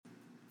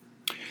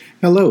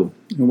Hello,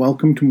 and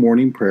welcome to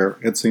morning prayer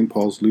at St.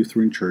 Paul's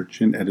Lutheran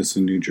Church in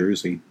Edison, New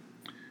Jersey.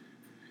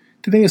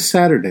 Today is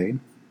Saturday.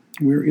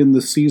 We're in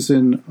the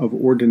season of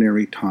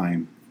ordinary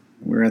time.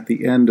 We're at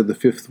the end of the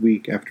 5th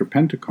week after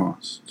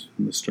Pentecost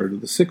and the start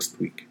of the 6th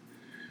week.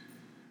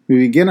 We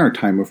begin our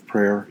time of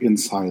prayer in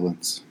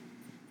silence.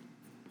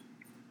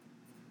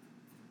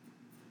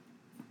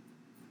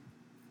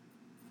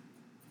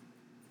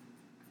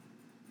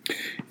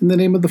 In the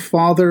name of the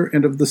Father,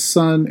 and of the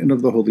Son, and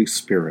of the Holy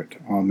Spirit.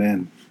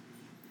 Amen.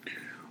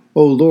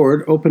 O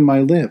Lord, open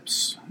my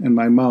lips, and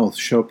my mouth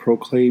shall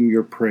proclaim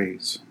your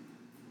praise.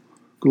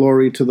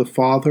 Glory to the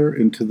Father,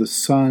 and to the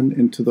Son,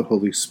 and to the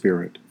Holy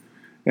Spirit,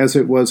 as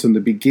it was in the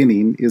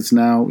beginning, is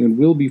now, and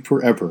will be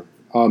forever.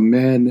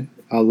 Amen.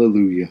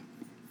 Alleluia.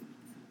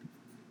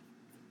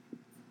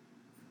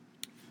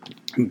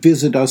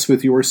 Visit us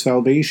with your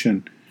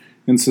salvation,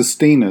 and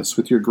sustain us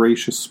with your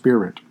gracious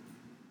Spirit.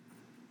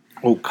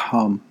 O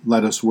come,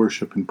 let us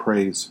worship and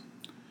praise.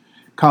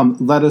 Come,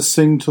 let us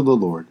sing to the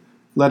Lord.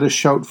 Let us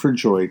shout for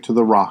joy to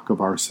the rock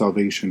of our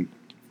salvation.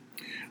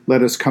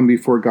 Let us come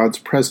before God's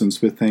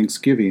presence with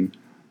thanksgiving,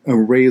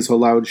 and raise a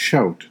loud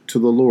shout to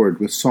the Lord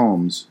with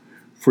psalms.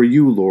 For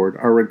you, Lord,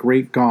 are a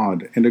great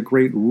God and a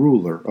great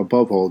ruler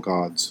above all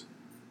gods.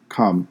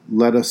 Come,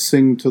 let us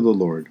sing to the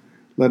Lord.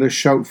 Let us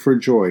shout for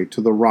joy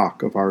to the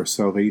rock of our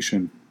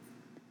salvation.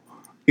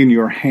 In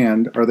your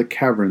hand are the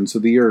caverns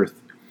of the earth.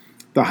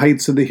 The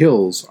heights of the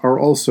hills are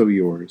also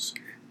yours.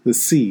 The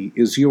sea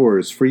is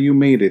yours, for you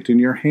made it, and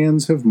your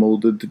hands have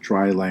molded the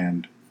dry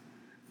land.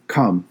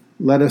 Come,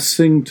 let us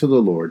sing to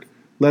the Lord.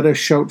 Let us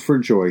shout for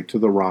joy to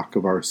the rock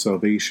of our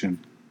salvation.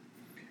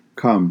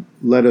 Come,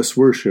 let us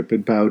worship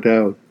and bow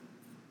down.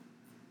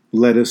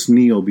 Let us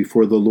kneel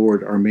before the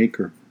Lord our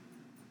Maker.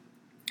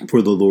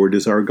 For the Lord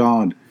is our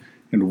God,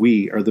 and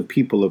we are the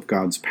people of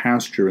God's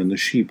pasture and the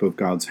sheep of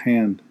God's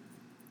hand.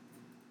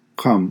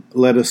 Come,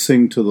 let us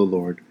sing to the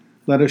Lord.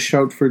 Let us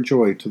shout for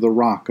joy to the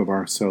rock of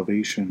our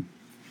salvation.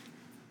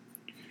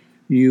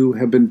 You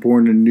have been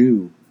born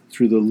anew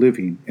through the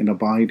living and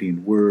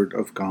abiding Word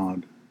of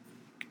God.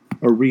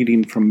 A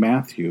reading from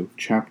Matthew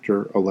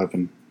chapter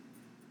 11.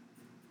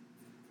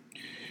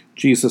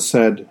 Jesus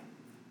said,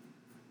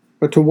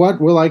 "But to what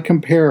will I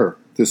compare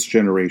this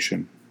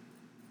generation?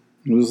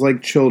 It was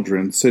like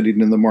children sitting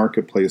in the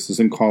marketplaces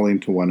and calling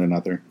to one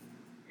another.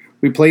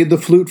 We played the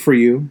flute for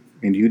you,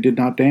 and you did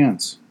not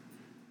dance.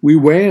 We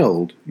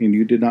wailed, and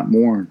you did not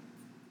mourn.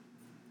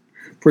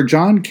 For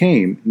John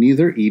came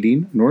neither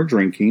eating nor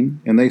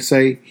drinking, and they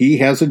say, 'He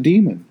has a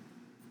demon.'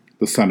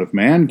 The Son of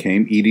Man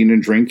came eating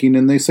and drinking,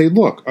 and they say,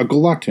 'Look, a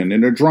glutton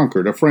and a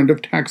drunkard, a friend of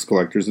tax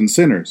collectors and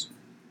sinners.'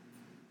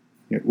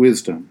 Yet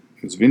wisdom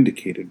is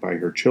vindicated by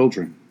her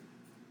children."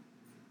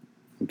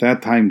 At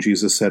that time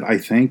Jesus said, "I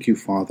thank you,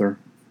 Father,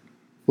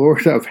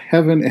 Lord of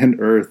heaven and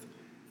earth,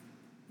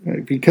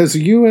 because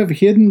you have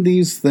hidden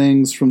these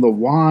things from the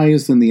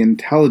wise and the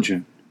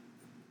intelligent,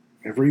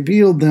 have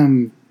revealed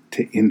them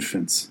to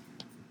infants.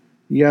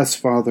 Yes,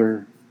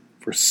 Father,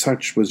 for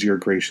such was your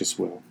gracious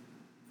will.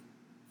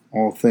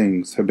 All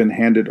things have been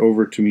handed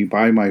over to me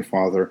by my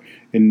Father,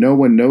 and no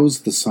one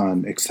knows the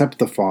Son except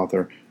the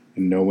Father,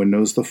 and no one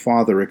knows the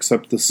Father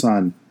except the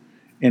Son,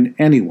 and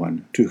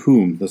anyone to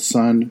whom the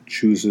Son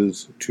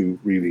chooses to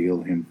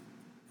reveal him.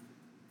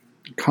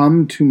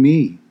 Come to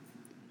me,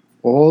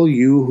 all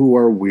you who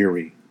are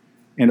weary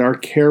and are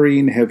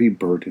carrying heavy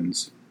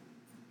burdens,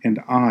 and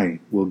I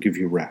will give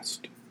you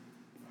rest.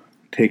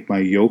 Take my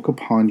yoke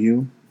upon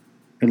you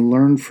and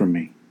learn from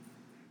me,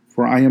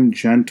 for I am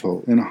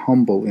gentle and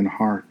humble in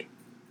heart,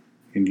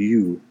 and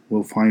you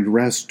will find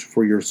rest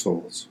for your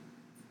souls.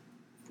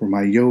 For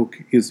my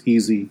yoke is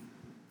easy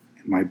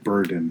and my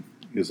burden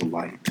is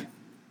light."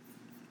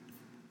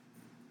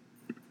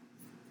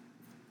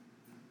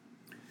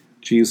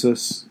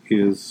 Jesus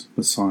is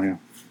Messiah.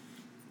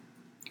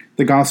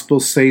 The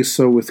Gospels say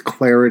so with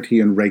clarity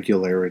and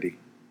regularity,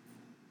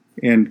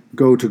 and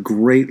go to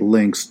great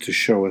lengths to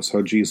show us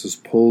how Jesus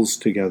pulls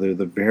together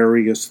the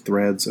various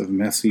threads of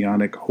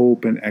messianic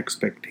hope and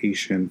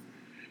expectation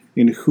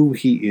in who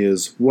he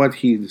is, what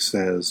he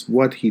says,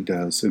 what he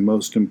does, and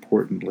most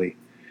importantly,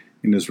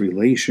 in his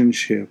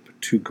relationship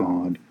to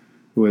God,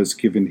 who has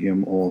given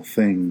him all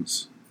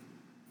things.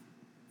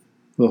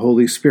 The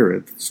Holy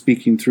Spirit,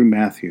 speaking through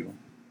Matthew,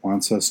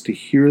 wants us to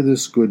hear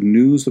this good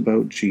news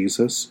about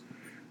Jesus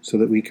so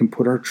that we can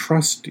put our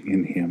trust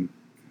in him,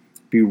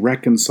 be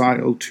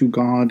reconciled to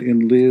God,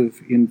 and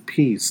live in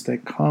peace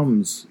that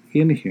comes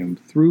in him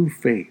through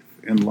faith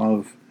and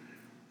love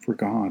for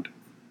God.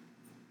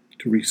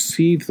 To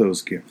receive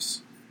those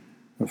gifts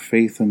of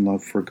faith and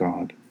love for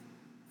God,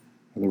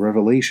 the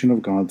revelation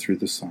of God through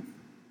the Son.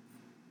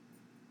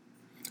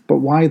 But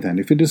why then,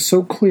 if it is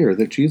so clear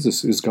that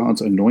Jesus is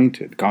God's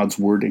anointed, God's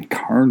Word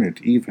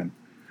incarnate even,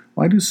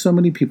 why do so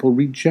many people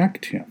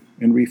reject him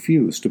and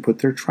refuse to put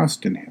their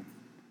trust in him?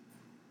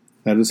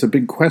 That is a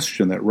big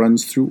question that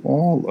runs through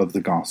all of the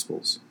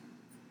Gospels.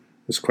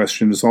 This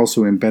question is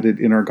also embedded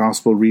in our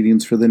gospel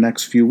readings for the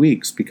next few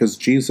weeks because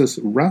Jesus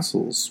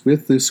wrestles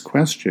with this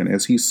question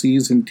as he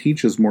sees and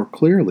teaches more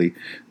clearly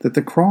that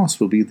the cross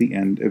will be the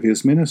end of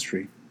his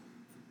ministry.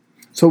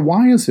 So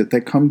why is it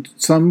that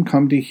some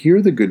come to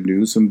hear the good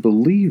news and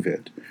believe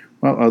it,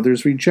 while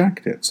others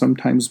reject it,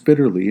 sometimes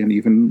bitterly and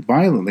even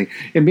violently?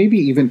 And maybe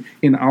even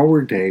in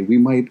our day, we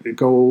might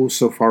go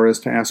so far as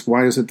to ask,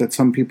 why is it that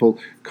some people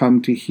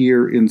come to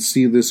hear and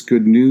see this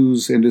good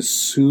news and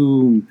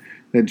assume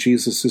that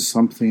Jesus is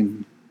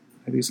something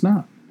that he's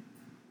not?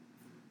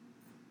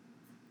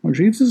 Well,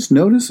 Jesus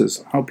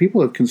notices how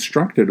people have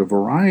constructed a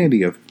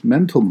variety of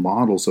mental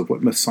models of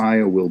what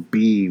Messiah will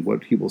be,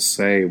 what he will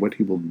say, what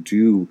he will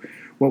do,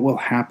 what will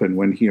happen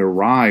when he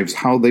arrives,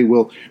 how they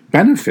will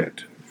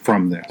benefit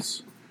from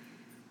this.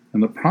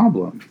 And the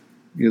problem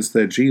is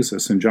that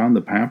Jesus and John the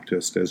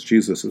Baptist, as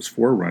Jesus'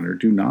 forerunner,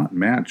 do not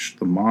match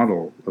the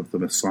model of the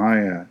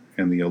Messiah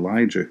and the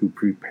Elijah who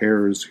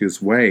prepares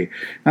his way,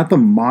 not the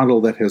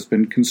model that has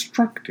been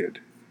constructed.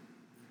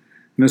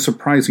 In a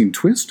surprising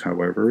twist,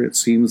 however, it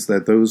seems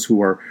that those who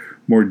are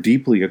more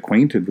deeply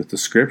acquainted with the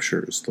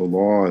Scriptures, the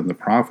law and the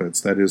prophets,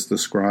 that is, the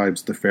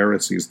scribes, the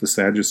Pharisees, the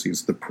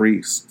Sadducees, the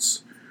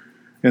priests,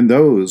 and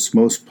those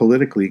most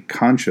politically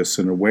conscious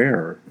and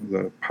aware,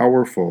 the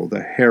powerful,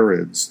 the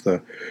Herods,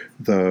 the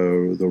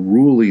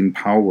ruling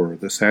power,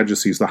 the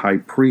Sadducees, the high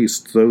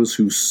priests, those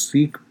who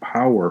seek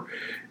power,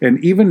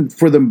 and even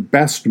for the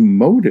best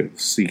motive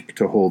seek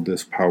to hold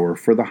this power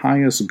for the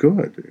highest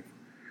good.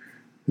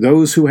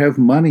 Those who have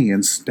money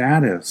and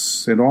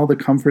status and all the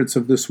comforts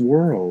of this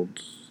world,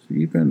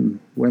 even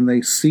when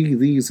they see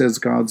these as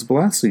God's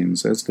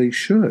blessings, as they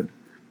should.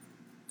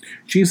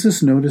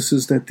 Jesus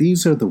notices that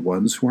these are the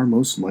ones who are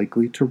most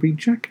likely to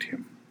reject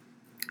him,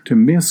 to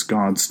miss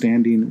God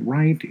standing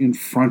right in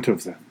front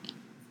of them.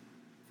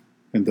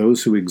 And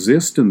those who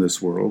exist in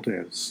this world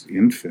as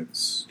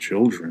infants,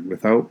 children,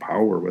 without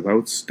power,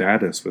 without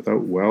status,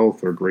 without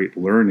wealth or great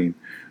learning,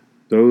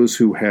 those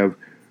who have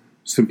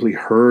simply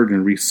heard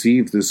and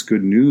received this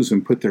good news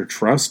and put their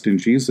trust in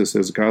Jesus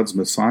as God's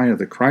Messiah,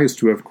 the Christ,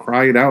 who have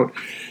cried out,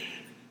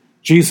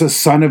 "Jesus,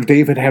 Son of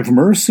David, have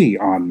mercy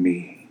on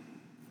me."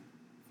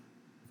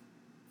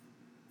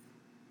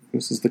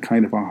 This is the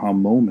kind of aha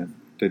moment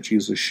that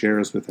Jesus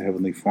shares with the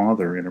Heavenly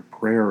Father in a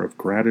prayer of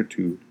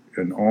gratitude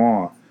and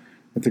awe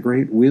at the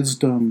great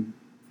wisdom,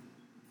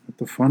 at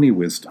the funny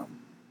wisdom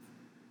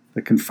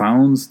that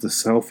confounds the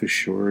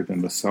self-assured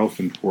and the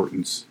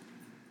self-importance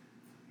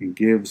and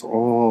gives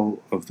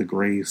all of the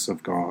grace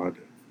of God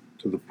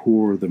to the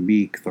poor, the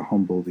meek, the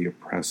humble, the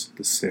oppressed,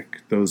 the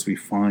sick, those we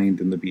find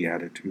in the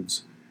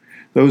Beatitudes.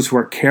 Those who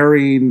are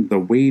carrying the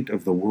weight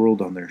of the world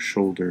on their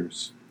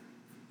shoulders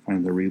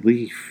find the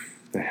relief,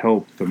 the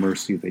help, the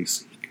mercy they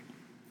seek.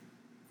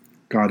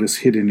 God is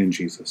hidden in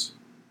Jesus,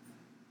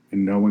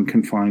 and no one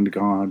can find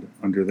God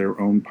under their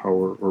own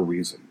power or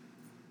reason.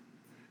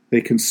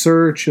 They can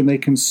search and they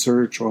can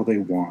search all they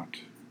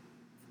want,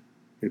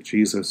 yet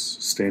Jesus,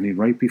 standing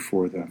right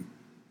before them,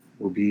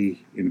 will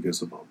be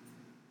invisible.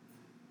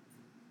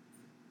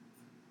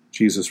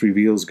 Jesus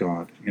reveals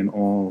God in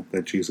all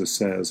that Jesus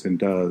says and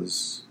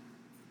does,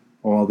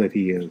 all that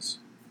he is.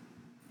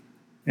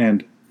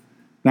 And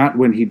not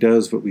when he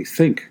does what we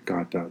think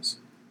God does.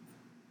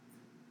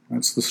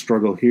 That's the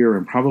struggle here,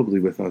 and probably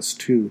with us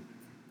too.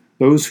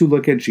 Those who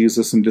look at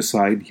Jesus and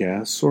decide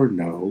yes or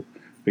no,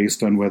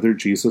 based on whether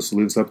Jesus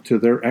lives up to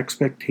their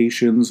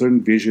expectations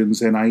and visions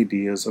and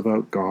ideas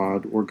about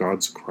God or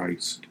God's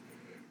Christ,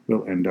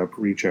 will end up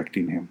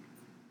rejecting him.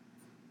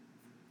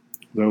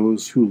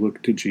 Those who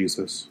look to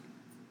Jesus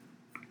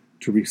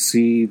to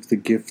receive the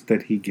gift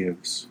that he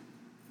gives,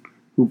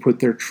 who put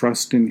their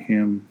trust in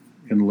him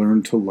and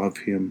learn to love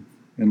him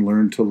and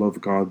learn to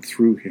love God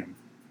through him,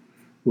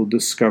 will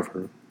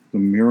discover the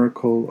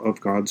miracle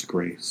of God's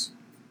grace,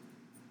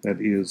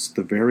 that is,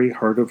 the very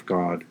heart of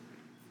God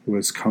who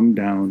has come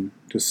down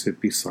to sit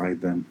beside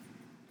them.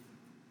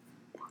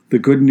 The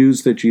good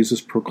news that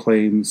Jesus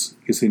proclaims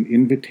is an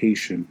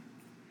invitation,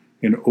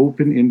 an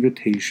open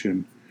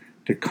invitation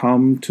to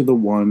come to the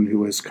one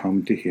who has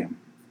come to him,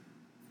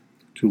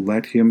 to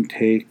let him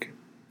take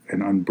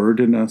and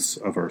unburden us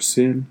of our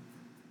sin,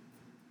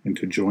 and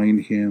to join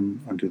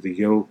him under the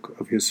yoke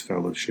of his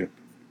fellowship,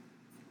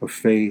 of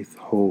faith,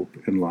 hope,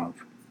 and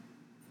love.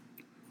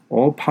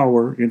 All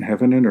power in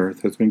heaven and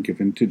earth has been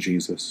given to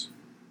Jesus.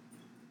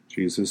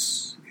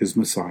 Jesus is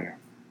Messiah.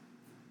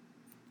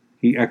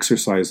 He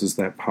exercises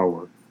that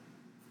power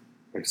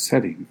by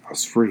setting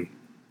us free,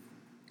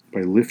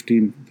 by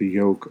lifting the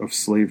yoke of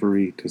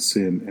slavery to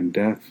sin and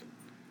death,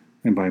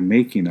 and by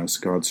making us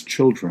God's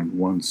children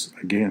once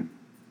again.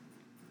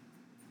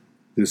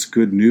 This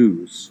good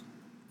news,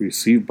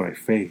 received by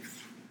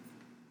faith,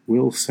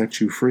 will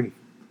set you free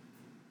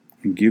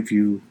and give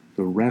you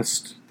the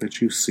rest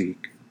that you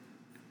seek,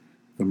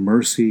 the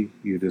mercy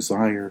you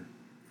desire,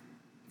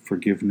 the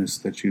forgiveness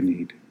that you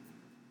need,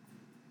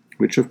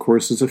 which of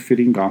course is a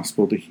fitting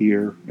gospel to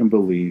hear and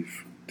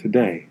believe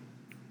today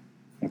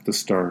at the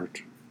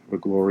start of a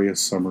glorious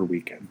summer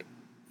weekend.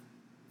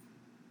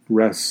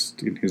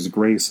 rest in his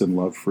grace and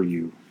love for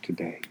you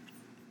today.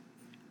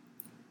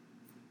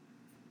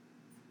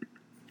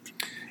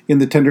 In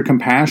the tender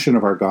compassion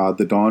of our God,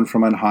 the dawn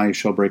from on high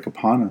shall break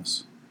upon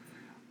us.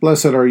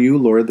 Blessed are you,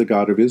 Lord, the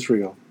God of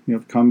Israel. You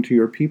have come to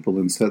your people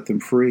and set them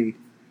free.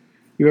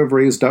 You have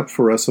raised up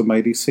for us a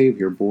mighty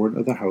Savior, born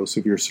of the house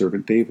of your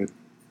servant David.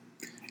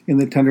 In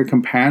the tender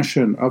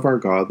compassion of our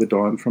God, the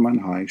dawn from on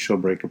high shall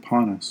break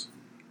upon us.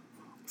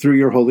 Through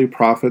your holy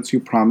prophets you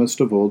promised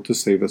of old to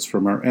save us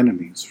from our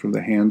enemies, from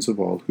the hands of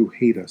all who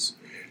hate us,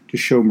 to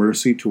show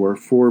mercy to our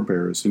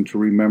forebears, and to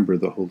remember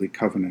the holy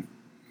covenant.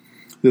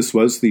 This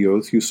was the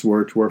oath you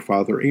swore to our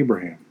father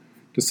Abraham,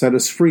 to set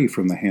us free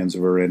from the hands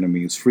of our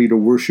enemies, free to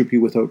worship you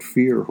without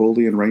fear,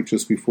 holy and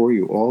righteous before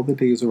you all the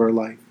days of our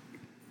life.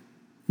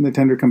 In the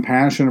tender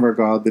compassion of our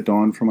God, the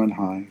dawn from on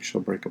high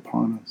shall break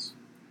upon us.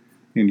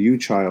 And you,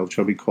 child,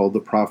 shall be called the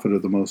prophet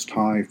of the Most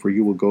High, for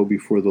you will go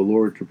before the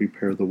Lord to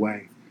prepare the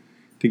way,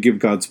 to give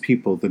God's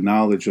people the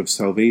knowledge of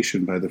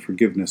salvation by the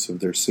forgiveness of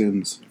their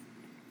sins.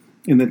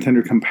 In the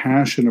tender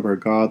compassion of our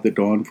God, the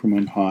dawn from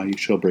on high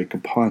shall break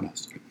upon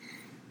us,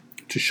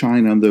 to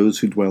shine on those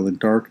who dwell in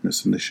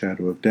darkness and the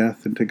shadow of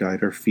death, and to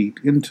guide our feet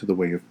into the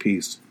way of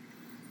peace.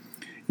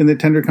 In the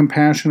tender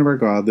compassion of our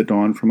God, the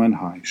dawn from on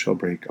high shall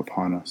break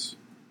upon us.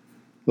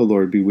 The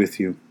Lord be with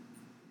you.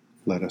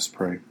 Let us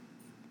pray.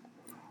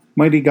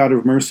 Mighty God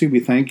of mercy, we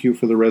thank you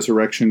for the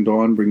resurrection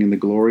dawn, bringing the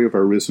glory of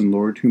our risen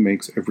Lord, who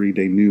makes every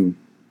day new.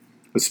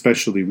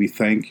 Especially we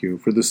thank you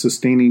for the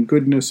sustaining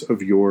goodness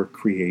of your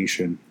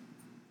creation,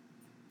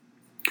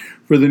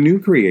 for the new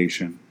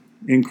creation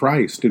in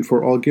Christ, and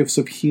for all gifts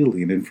of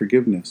healing and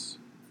forgiveness,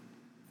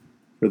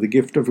 for the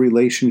gift of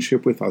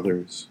relationship with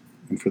others,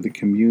 and for the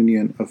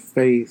communion of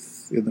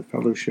faith in the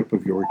fellowship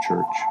of your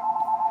church.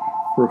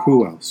 For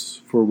who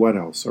else, for what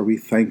else are we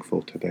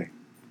thankful today?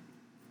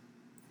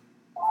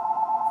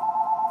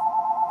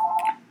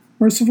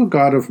 Merciful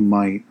God of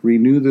might,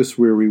 renew this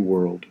weary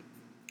world.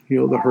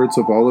 Heal the hurts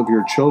of all of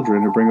your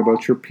children and bring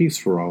about your peace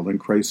for all in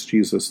Christ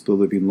Jesus, the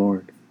living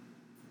Lord.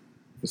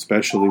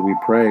 Especially we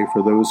pray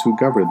for those who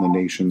govern the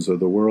nations of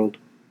the world,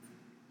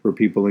 for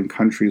people in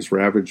countries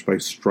ravaged by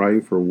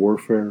strife or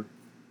warfare,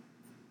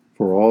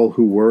 for all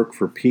who work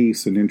for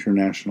peace and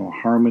international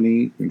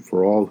harmony, and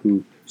for all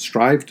who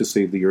strive to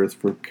save the earth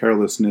from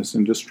carelessness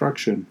and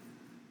destruction,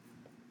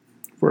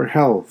 for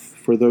health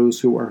for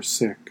those who are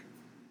sick,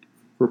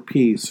 for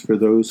peace for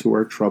those who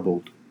are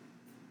troubled,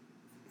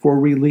 for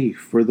relief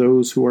for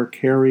those who are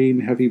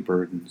carrying heavy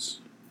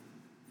burdens,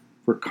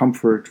 for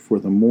comfort for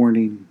the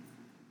mourning,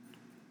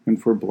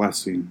 and for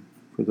blessing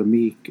for the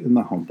meek and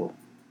the humble,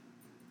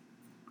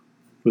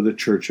 for the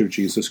Church of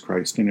Jesus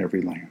Christ in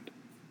every land.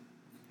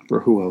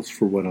 For who else,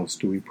 for what else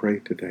do we pray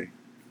today?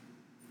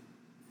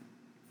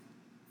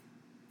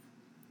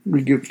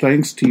 We give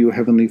thanks to you,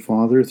 Heavenly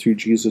Father, through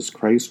Jesus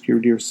Christ, your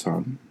dear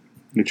Son,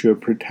 that you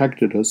have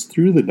protected us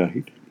through the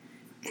night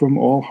from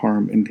all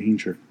harm and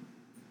danger.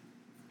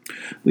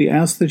 We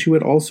ask that you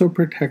would also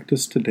protect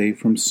us today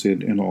from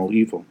sin and all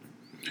evil,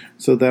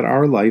 so that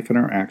our life and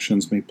our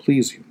actions may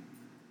please you.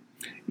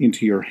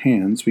 Into your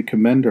hands we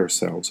commend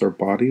ourselves, our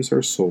bodies,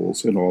 our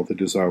souls, and all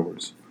that is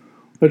ours.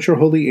 Let your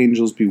holy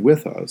angels be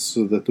with us,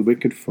 so that the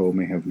wicked foe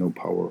may have no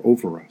power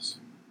over us.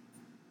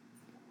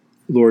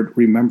 Lord,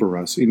 remember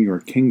us in your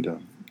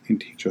kingdom,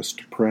 and teach us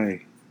to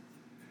pray.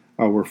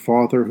 Our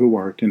Father who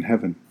art in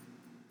heaven,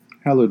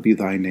 hallowed be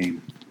thy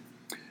name.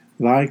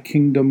 Thy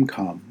kingdom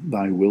come,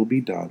 thy will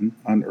be done,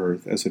 on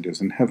earth as it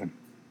is in heaven.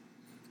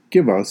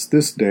 Give us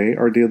this day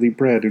our daily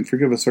bread, and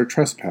forgive us our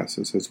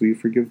trespasses, as we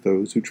forgive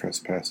those who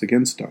trespass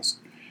against us.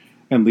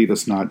 And lead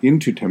us not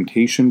into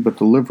temptation, but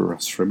deliver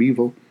us from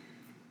evil.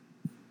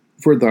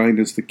 For thine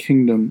is the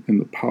kingdom, and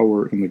the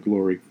power, and the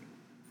glory,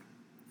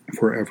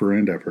 forever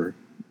and ever.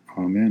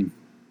 Amen.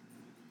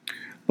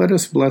 Let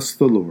us bless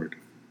the Lord.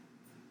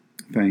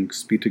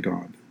 Thanks be to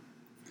God.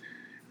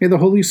 May the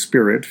Holy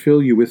Spirit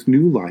fill you with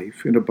new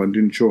life and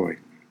abundant joy.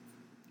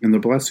 And the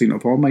blessing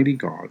of Almighty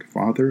God,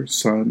 Father,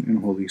 Son, and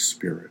Holy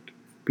Spirit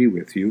be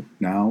with you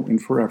now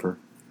and forever.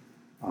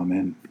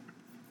 Amen.